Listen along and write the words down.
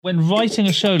When writing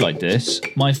a show like this,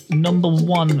 my number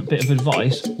one bit of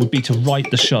advice would be to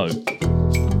write the show.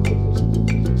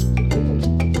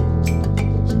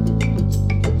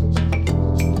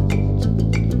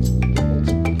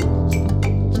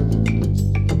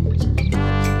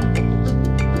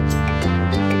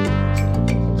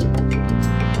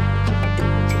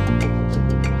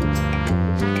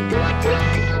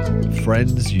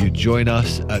 Friends, you join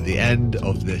us at the end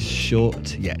of this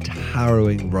short yet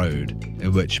harrowing road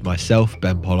in which myself,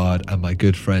 Ben Pollard, and my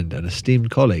good friend and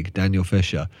esteemed colleague, Daniel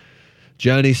Fisher,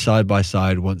 journey side by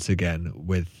side once again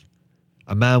with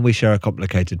a man we share a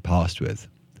complicated past with,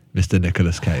 Mr.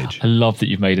 Nicolas Cage. I love that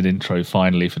you've made an intro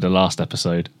finally for the last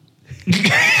episode.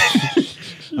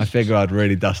 I figure I'd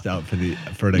really dust it out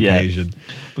for an occasion.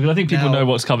 Because I think people know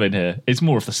what's coming here. It's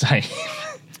more of the same.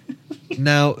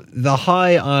 Now, the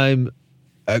high I'm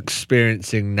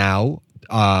experiencing now,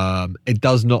 it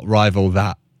does not rival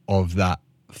that of that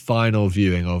final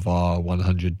viewing of our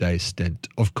 100-day stint,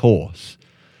 of course.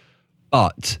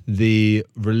 But the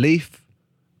relief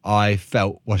I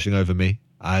felt washing over me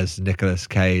as Nicolas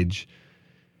Cage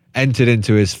entered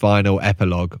into his final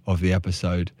epilogue of the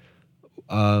episode,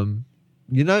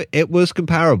 it was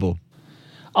comparable.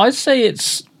 I'd say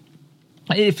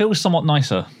it feels somewhat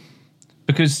nicer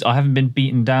because I haven't been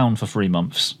beaten down for 3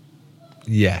 months.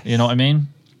 Yeah. You know what I mean?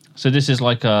 So this is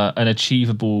like an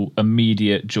achievable,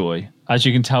 immediate joy. As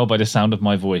you can tell by the sound of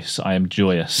my voice, I am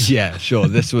joyous. Yeah, sure.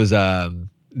 This was a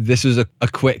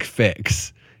quick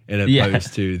fix in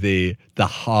opposed to the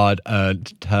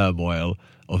hard-earned turmoil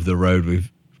of the road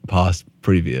we've passed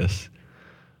previous.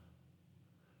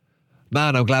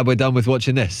 Man, I'm glad we're done with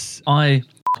watching this. I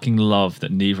fucking love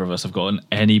that neither of us have gotten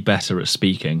any better at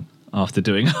speaking after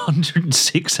doing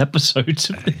 106 episodes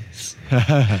of this.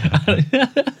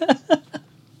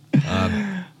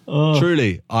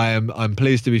 Truly, I'm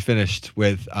pleased to be finished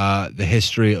with the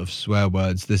history of swear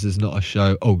words. This is not a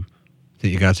show. Oh, I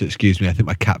think you're going to have to excuse me. I think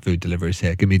my cat food delivery is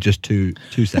here. Give me just two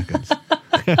seconds.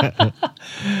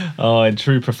 Oh, in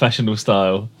true professional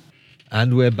style.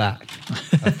 And we're back.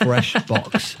 A fresh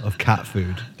box of cat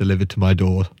food delivered to my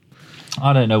door.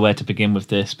 I don't know where to begin with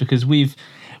this because we've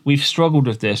struggled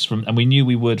with this and we knew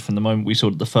we would from the moment we saw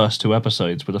the first 2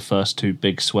 episodes were the first 2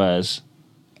 big swears,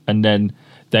 and then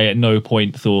they at no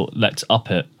point thought let's up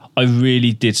it. I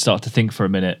really did start to think for a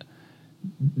minute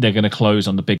they're going to close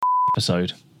on the big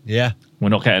episode. Yeah, we're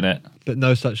not getting it, but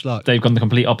no such luck. They've gone the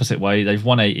complete opposite way. They've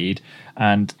 180'd,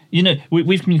 and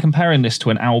we've been comparing this to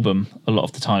an album a lot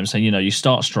of the time, saying you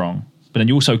start strong, but then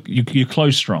you also you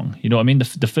close strong. You know what I mean?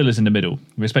 The filler's in the middle.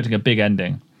 We're expecting a big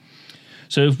ending.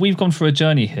 So if we've gone through a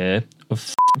journey here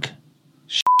of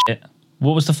shit,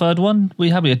 what was the third one? We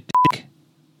had dick,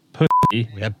 pussy,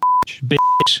 we had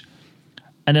bitch,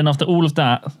 and then after all of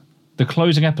that, the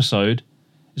closing episode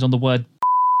is on the word.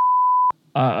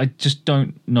 I just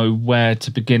don't know where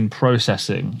to begin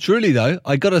processing. Truly, though,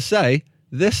 I gotta say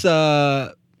this.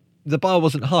 The bar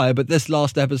wasn't high, but this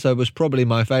last episode was probably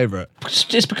my favourite.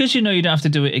 It's because you don't have to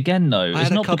do it again, though.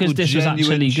 It's not because this was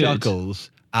actually good.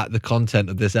 Chuckles at the content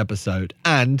of this episode,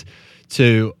 and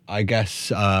to, I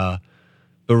guess,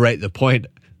 berate the point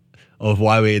of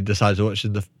why we decided to watch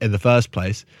it in the first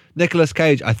place. Nicolas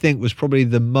Cage, I think, was probably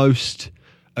the most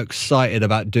excited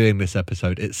about doing this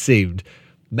episode, it seemed.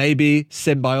 Maybe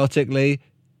symbiotically,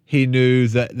 he knew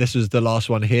that this was the last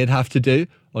one he'd have to do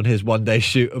on his one-day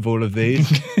shoot of all of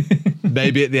these.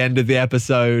 Maybe at the end of the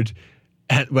episode,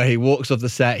 where he walks off the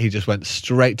set, he just went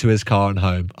straight to his car and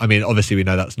home. I mean, obviously we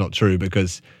know that's not true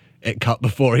because it cut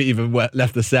before he even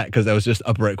left the set because there was just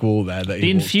a brick wall there.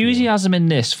 The enthusiasm in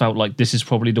this felt like this is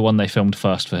probably the one they filmed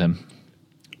first for him.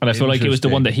 And I feel like it was the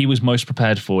one that he was most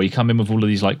prepared for. He come in with all of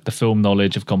these, like the film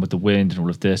knowledge of Gone with the Wind and all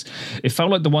of this. It felt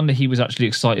like the one that he was actually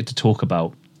excited to talk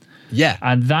about. Yeah.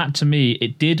 And that, to me,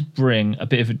 it did bring a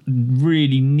bit of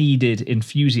really needed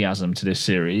enthusiasm to this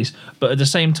series. But at the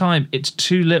same time, it's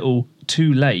too little,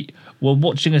 too late. While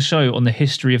watching a show on the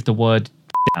history of the word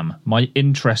damn, my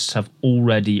interests have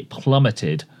already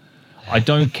plummeted. I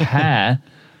don't care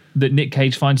that Nick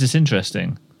Cage finds this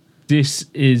interesting. This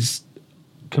is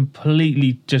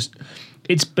completely just,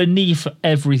 it's beneath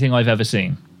everything I've ever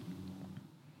seen.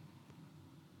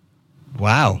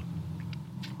 Wow.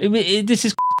 This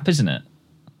is crap, isn't it?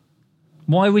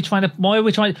 Why are we trying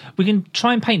we can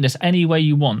try and paint this any way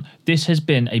you want. This has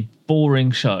been a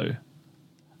boring show.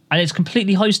 And it's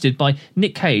completely hosted by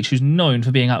Nick Cage, who's known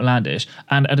for being outlandish,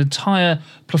 and an entire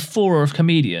plethora of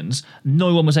comedians.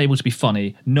 No one was able to be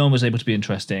funny. No one was able to be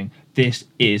interesting. This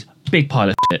is big pile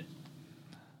of shit.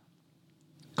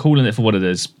 Calling it for what it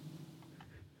is.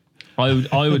 I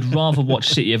would rather watch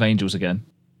City of Angels again.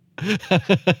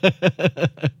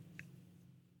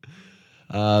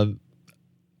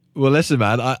 Well, listen,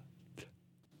 man. I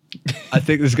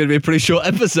think this is going to be a pretty short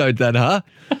episode then, huh?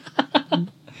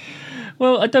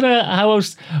 Well, I don't know how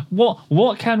else.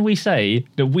 What can we say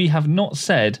that we have not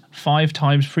said 5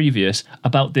 times previous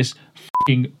about this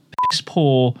fucking piss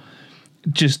poor,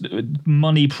 just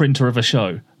money printer of a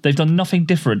show? They've done nothing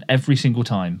different every single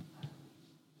time.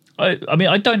 I mean,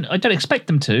 I don't expect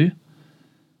them to.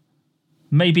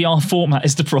 Maybe our format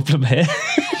is the problem here.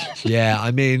 Yeah,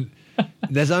 I mean,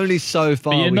 there's only so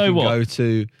far we can go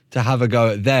to have a go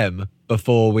at them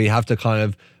before we have to kind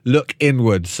of look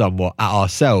inward somewhat at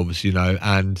ourselves, you know,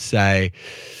 and say,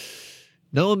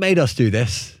 no one made us do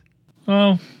this.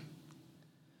 Well,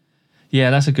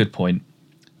 yeah, that's a good point.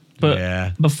 But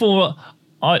yeah. before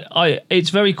it's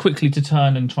very quickly to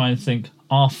turn and try and think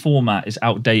our format is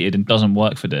outdated and doesn't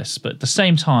work for this. But at the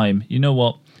same time, you know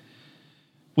what?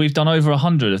 We've done over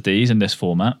 100 of these in this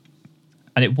format,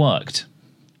 and it worked.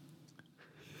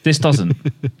 This doesn't.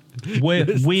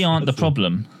 We aren't the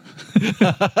problem.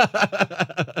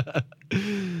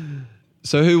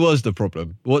 So who was the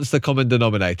problem? What's the common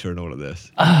denominator in all of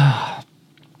this? I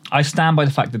stand by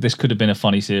the fact that this could have been a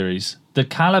funny series. The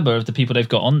caliber of the people they've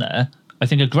got on there, I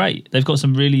think, are great. They've got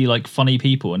some really funny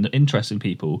people and interesting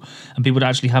people, and people that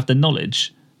actually have the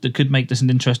knowledge that could make this an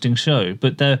interesting show.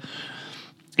 But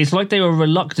it's like they were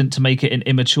reluctant to make it an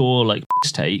immature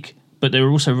take, but they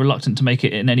were also reluctant to make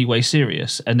it in any way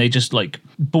serious, and they just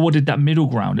boarded that middle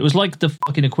ground. It was like the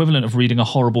fucking equivalent of reading a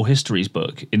horrible histories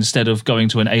book instead of going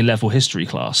to an A-level history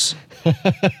class. Do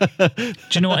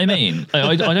you know what I mean?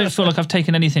 I don't feel like I've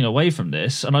taken anything away from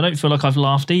this, and I don't feel like I've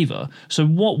laughed either. So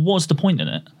what was the point in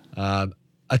it? A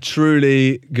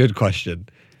truly good question,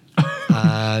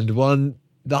 and one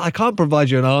that I can't provide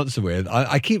you an answer with.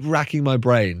 I keep racking my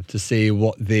brain to see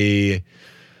what the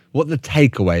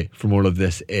takeaway from all of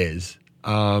this is.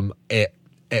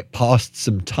 It passed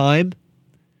some time.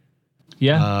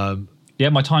 Yeah. Yeah,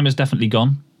 my time is definitely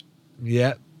gone.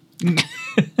 Yeah.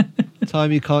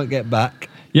 Time you can't get back.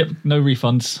 Yep, no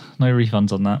refunds. No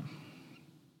refunds on that.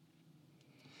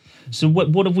 So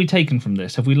what have we taken from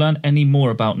this? Have we learned any more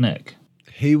about Nick?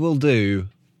 He will do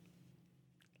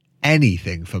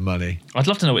anything for money. I'd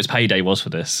love to know what his payday was for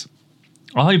this.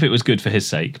 I hope it was good for his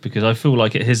sake, because I feel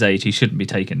like at his age he shouldn't be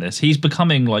taking this. He's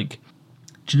becoming do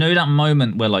you know that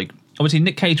moment where obviously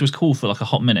Nick Cage was cool for a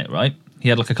hot minute, right? He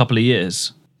had a couple of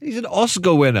years. He's an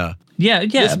Oscar winner. Yeah.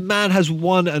 This man has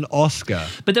won an Oscar.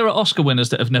 But there are Oscar winners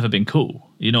that have never been cool.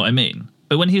 You know what I mean?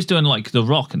 But when he was doing The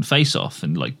Rock and Face Off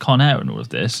and Con Air and all of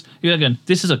this, you're going,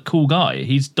 this is a cool guy.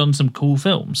 He's done some cool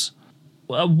films.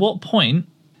 At what point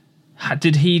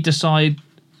did he decide,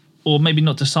 or maybe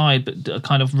not decide, but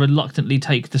kind of reluctantly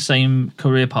take the same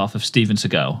career path of Steven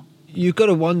Seagal? You've got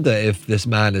to wonder if this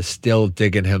man is still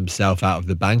digging himself out of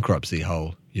the bankruptcy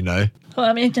hole, you know? Well,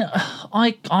 I mean,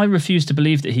 I refuse to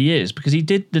believe that he is, because he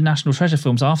did the National Treasure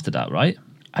films after that, right?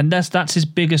 And that's his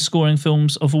biggest scoring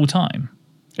films of all time.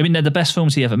 I mean, they're the best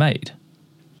films he ever made.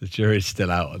 The jury's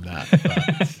still out on that.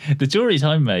 But... The jury's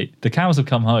home, mate. The cows have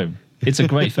come home. It's a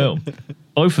great film.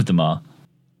 Both of them are.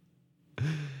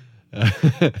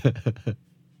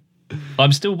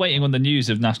 I'm still waiting on the news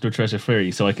of National Treasure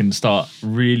 3 so I can start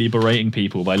really berating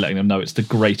people by letting them know it's the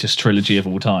greatest trilogy of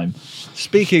all time.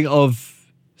 Speaking of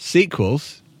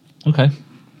sequels, okay,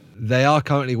 they are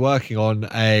currently working on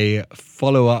a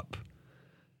follow-up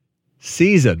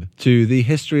season to the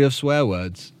History of Swear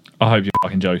Words. I hope you're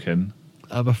fucking joking.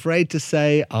 I'm afraid to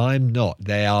say I'm not.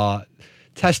 They are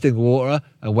testing water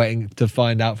and waiting to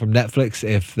find out from Netflix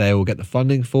if they will get the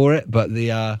funding for it. But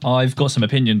I've got some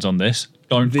opinions on this.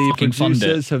 Don't fucking fund it. The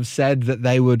producers have said that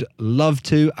they would love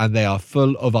to, and they are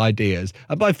full of ideas.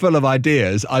 And by full of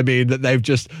ideas, I mean that they've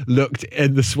just looked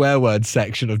in the swear word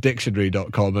section of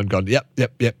dictionary.com and gone, yep,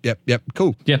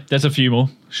 cool. Yep, there's a few more,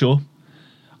 sure.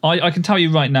 I can tell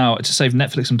you right now, to save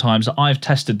Netflix some time, that I've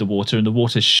tested the water and the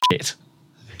water's shit.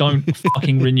 Don't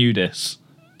fucking renew this.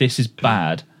 This is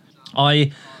bad.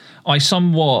 I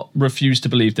somewhat refuse to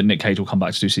believe that Nick Cage will come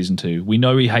back to do season 2. We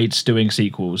know he hates doing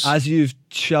sequels. As you've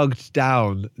chugged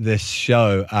down this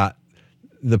show at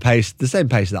the same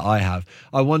pace that I have,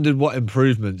 I wondered what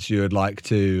improvements you would like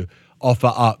to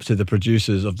offer up to the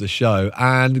producers of the show,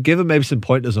 and give them maybe some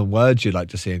pointers on words you'd like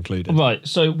to see included. Right,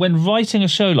 so when writing a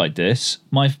show like this,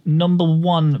 my number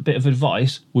one bit of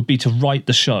advice would be to write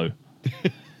the show.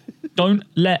 Don't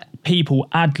let people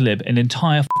ad-lib an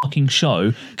entire fucking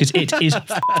show, because it is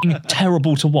fucking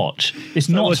terrible to watch. It's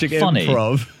not funny.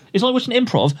 Improv. It's like watching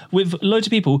improv with loads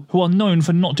of people who are known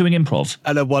for not doing improv.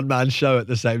 And a one-man show at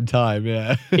the same time,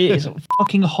 yeah. It is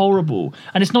fucking horrible.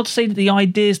 And it's not to say that the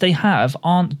ideas they have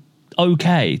aren't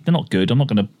okay. They're not good. I'm not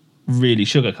going to really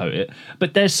sugarcoat it.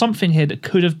 But there's something here that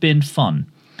could have been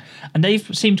fun. And they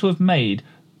seem to have made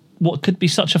what could be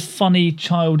such a funny,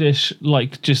 childish,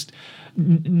 like just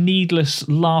needless,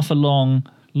 laugh along,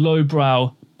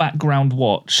 lowbrow background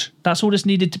watch. That's all this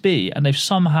needed to be. And they've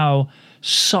somehow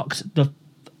sucked the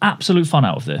absolute fun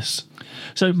out of this.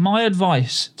 So my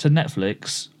advice to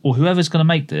Netflix or whoever's going to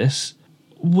make this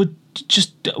would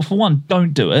just, for one,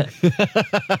 don't do it.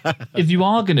 If you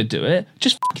are going to do it,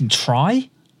 just fucking try.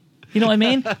 You know what I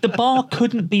mean? The bar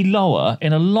couldn't be lower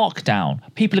in a lockdown.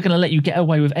 People are going to let you get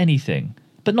away with anything,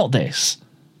 but not this.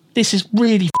 This is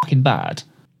really fucking bad.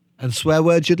 And swear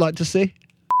words you'd like to see?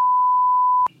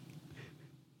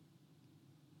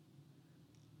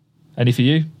 Any for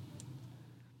you?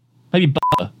 Maybe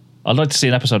butter. I'd like to see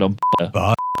an episode on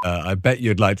butter. I bet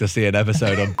you'd like to see an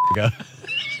episode on bugger.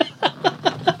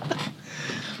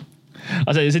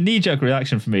 I say it's a knee-jerk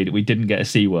reaction for me that we didn't get a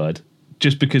C word.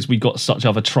 Just because we got such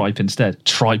other tripe instead.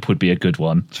 Tripe would be a good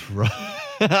one.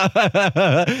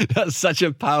 That's such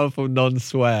a powerful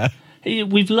non-swear.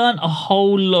 We've learnt a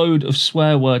whole load of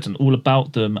swear words and all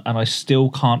about them, and I still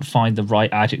can't find the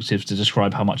right adjectives to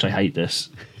describe how much I hate this.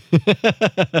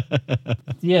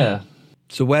 Yeah.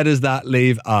 So where does that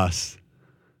leave us?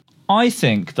 I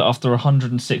think that after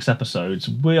 106 episodes,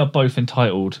 we are both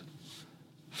entitled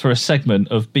for a segment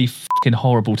of Be Fucking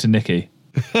Horrible to Nikki.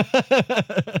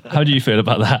 How do you feel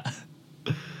about that?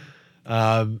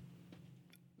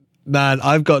 Man,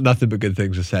 I've got nothing but good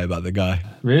things to say about the guy.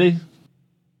 Really?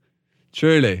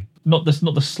 Truly. Not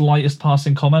the slightest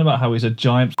passing comment about how he's a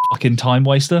giant fucking time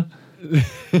waster?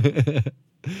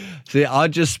 See,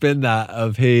 I'd just spin that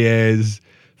of he is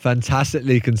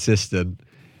fantastically consistent.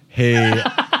 He,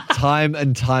 time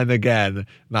and time again,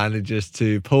 manages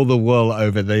to pull the wool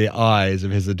over the eyes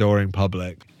of his adoring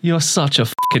public. You're such a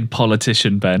fucking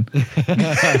politician, Ben.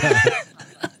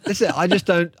 Listen, I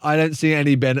don't see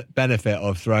any benefit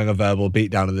of throwing a verbal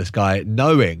beatdown of this guy,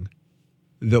 knowing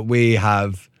that we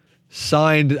have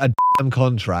signed a damn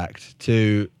contract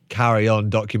to carry on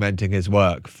documenting his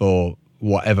work for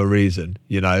whatever reason,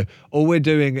 you know. All we're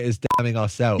doing is damning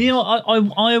ourselves. You know,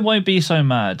 I won't be so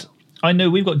mad. I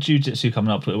know we've got Jiu-Jitsu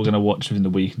coming up that we're going to watch within the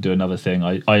week and do another thing,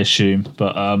 I assume.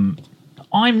 But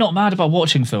I'm not mad about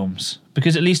watching films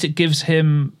because at least it gives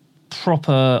him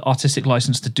proper artistic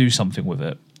license to do something with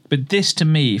it. But this, to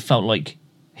me, felt like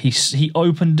he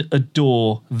opened a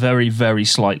door very, very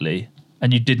slightly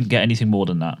and you didn't get anything more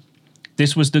than that.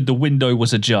 This was the window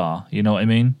was ajar, you know what I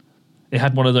mean? It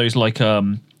had one of those like... you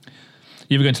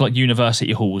ever go into like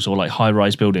university halls or like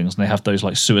high-rise buildings and they have those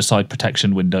like suicide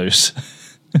protection windows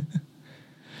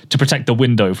to protect the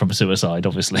window from suicide,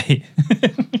 obviously.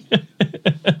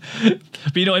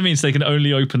 But you know what I mean? So they can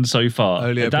only open so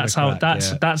far.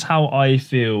 That's how I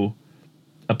feel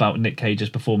about Nick Cage's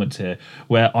performance here,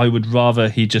 where I would rather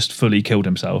he just fully killed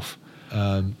himself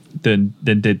than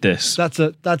did this. That's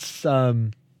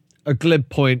a glib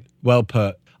point, well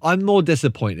put. I'm more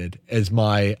disappointed is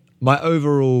my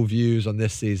overall views on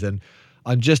this season.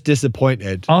 I'm just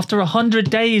disappointed. After 100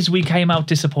 days, we came out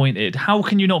disappointed. How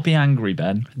can you not be angry,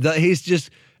 Ben? That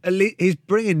he's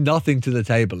bringing nothing to the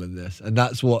table in this, and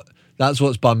that's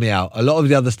what's bummed me out. A lot of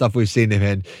the other stuff we've seen him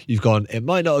in, you've gone, it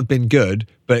might not have been good,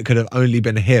 but it could have only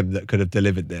been him that could have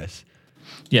delivered this.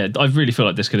 Yeah, I really feel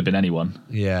like this could have been anyone.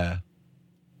 Yeah.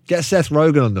 Get Seth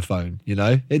Rogen on the phone, you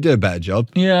know? He'd do a better job.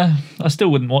 Yeah, I still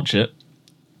wouldn't watch it.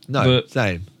 No,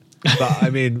 same. But I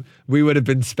mean, we would have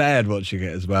been spared watching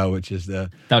it as well, which is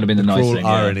that would have been the nice thing,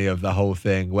 irony of the whole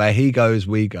thing. Where he goes,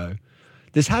 we go.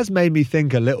 This has made me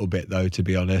think a little bit, though, to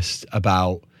be honest,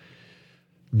 about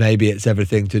maybe it's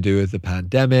everything to do with the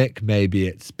pandemic. Maybe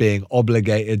it's being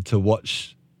obligated to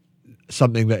watch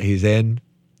something that he's in.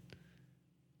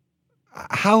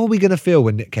 How are we going to feel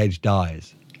when Nick Cage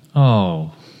dies?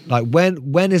 Oh. Like,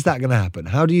 when is that going to happen?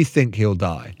 How do you think he'll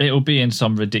die? It'll be in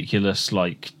some ridiculous,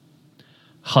 like,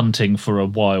 hunting for a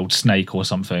wild snake or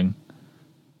something.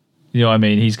 You know what I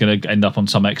mean? He's going to end up on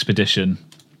some expedition.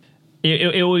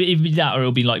 It will either be that or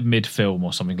it'll be like mid-film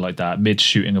or something like that,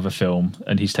 mid-shooting of a film,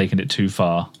 and he's taken it too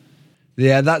far.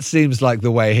 Yeah, that seems like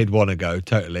the way he'd want to go,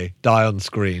 totally. Die on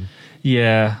screen.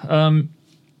 Yeah.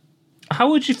 How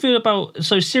would you feel about...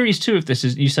 So series 2 of this,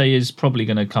 you say, is probably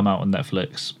going to come out on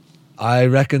Netflix. I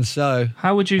reckon so.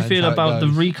 How would you feel about the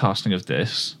recasting of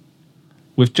this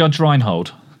with Judge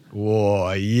Reinhold?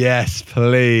 Whoa, yes,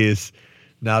 please.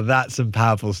 Now that's some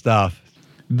powerful stuff.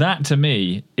 That, to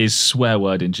me, is swear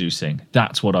word inducing.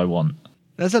 That's what I want.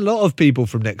 There's a lot of people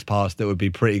from Nick's past that would be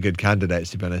pretty good candidates,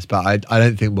 to be honest, but I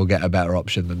don't think we'll get a better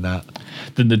option than that.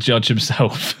 Than the judge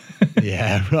himself.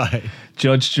 Yeah, right.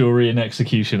 Judge, jury, and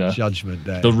executioner. Judgment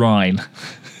Day. The Rhine.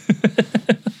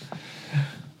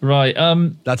 Right.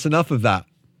 That's enough of that.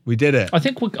 We did it. I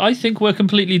think we're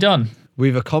completely done.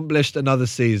 We've accomplished another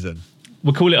season.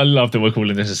 We'll call it. I love that we're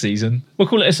calling this a season. We'll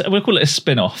call it a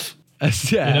spin-off.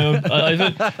 Yeah. You know, I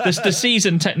think the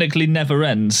season technically never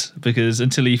ends because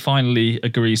until he finally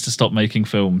agrees to stop making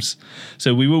films.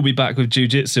 So we will be back with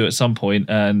Jiu-Jitsu at some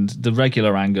point, and the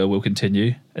regular anger will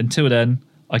continue. Until then,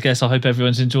 I guess I hope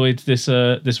everyone's enjoyed this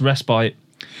respite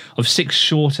of 6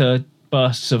 shorter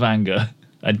bursts of anger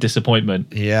and disappointment.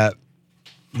 Yeah.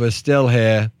 We're still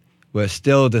here. We're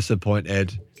still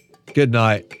disappointed. Good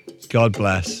night. God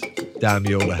bless. Damn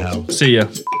you all to hell. See ya.